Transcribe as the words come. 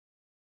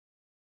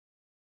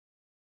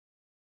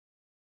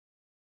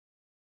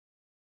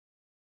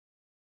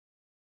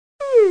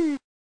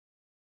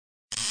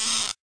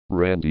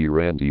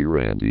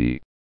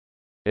Randy.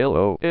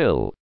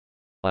 LOL.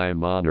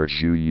 I'm honored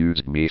you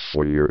used me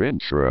for your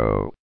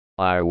intro.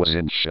 I was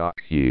in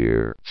shock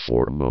here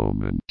for a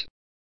moment.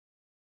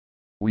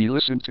 We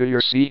listened to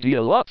your CD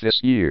a lot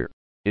this year.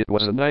 It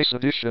was a nice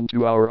addition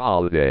to our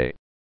holiday.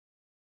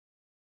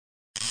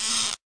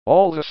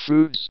 All the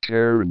foods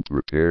Karen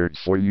prepared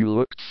for you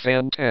looked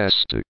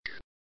fantastic.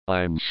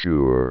 I'm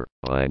sure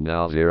by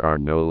now there are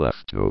no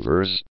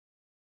leftovers.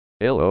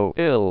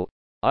 LOL.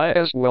 I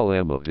as well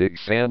am a big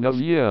fan of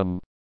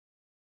yum.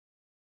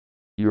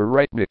 You're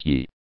right,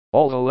 Mickey.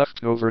 All the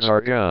leftovers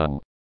are gone.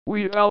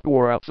 We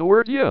wore out the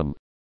word yum.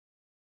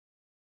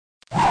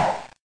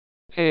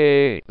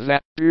 Hey,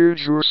 that beard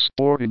you're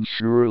sporting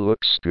sure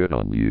looks good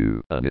on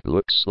you, and it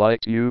looks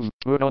like you've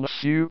put on a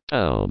few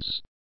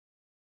pounds.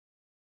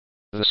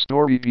 The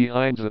story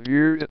behind the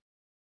beard?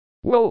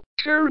 Well,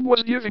 Karen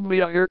was giving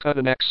me a haircut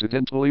and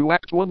accidentally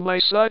whacked one of my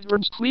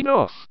sideburns clean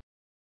off.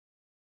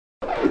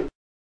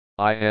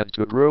 I had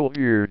to grow a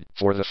beard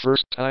for the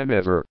first time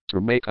ever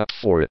to make up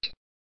for it.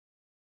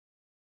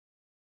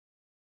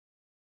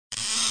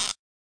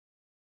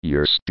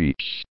 Your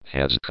speech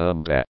has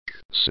come back,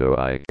 so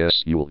I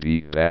guess you'll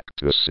be back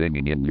to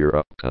singing in your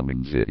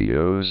upcoming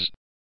videos.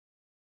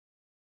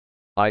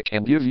 I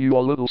can give you a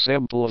little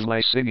sample of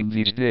my singing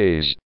these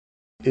days.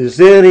 Is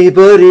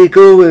anybody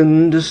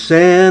going to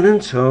San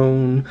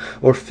Antonio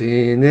or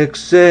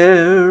Phoenix,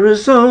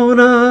 Arizona?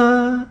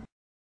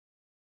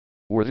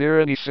 Were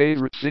there any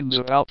favorite things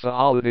about the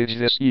holidays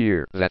this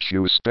year that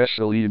you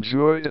especially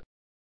enjoyed?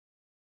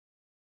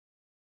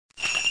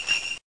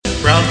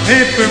 Brown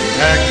paper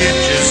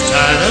packages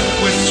tied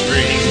up with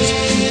strings.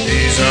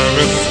 These are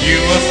a few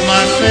of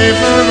my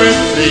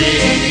favorite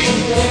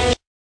things.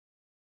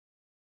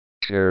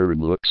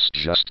 Karen looks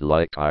just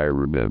like I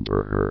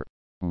remember her.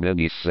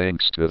 Many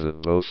thanks to the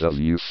both of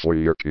you for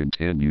your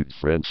continued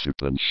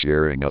friendship and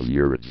sharing of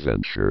your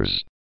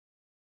adventures.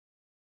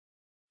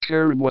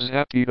 Karen was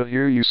happy to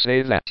hear you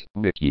say that,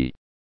 Mickey.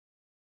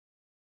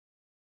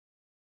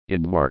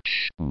 In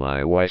March,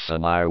 my wife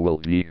and I will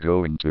be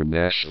going to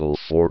Nashville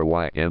for a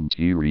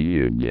YMT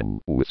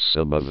reunion with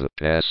some of the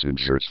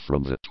passengers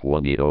from the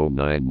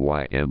 2009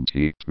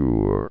 YMT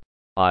tour.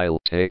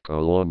 I'll take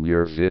along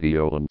your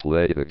video and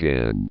play it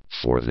again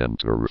for them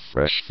to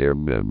refresh their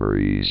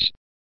memories.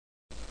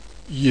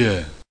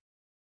 Yeah.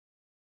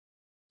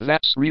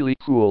 That's really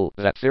cool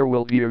that there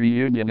will be a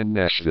reunion in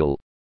Nashville.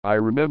 I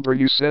remember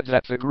you said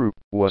that the group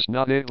was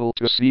not able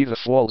to see the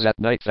Falls at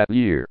night that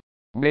year.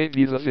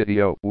 Maybe the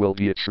video will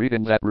be a treat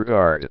in that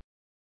regard.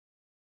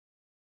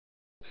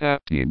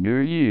 Happy New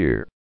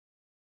Year.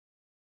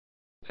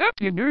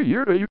 Happy New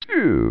Year to you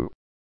too.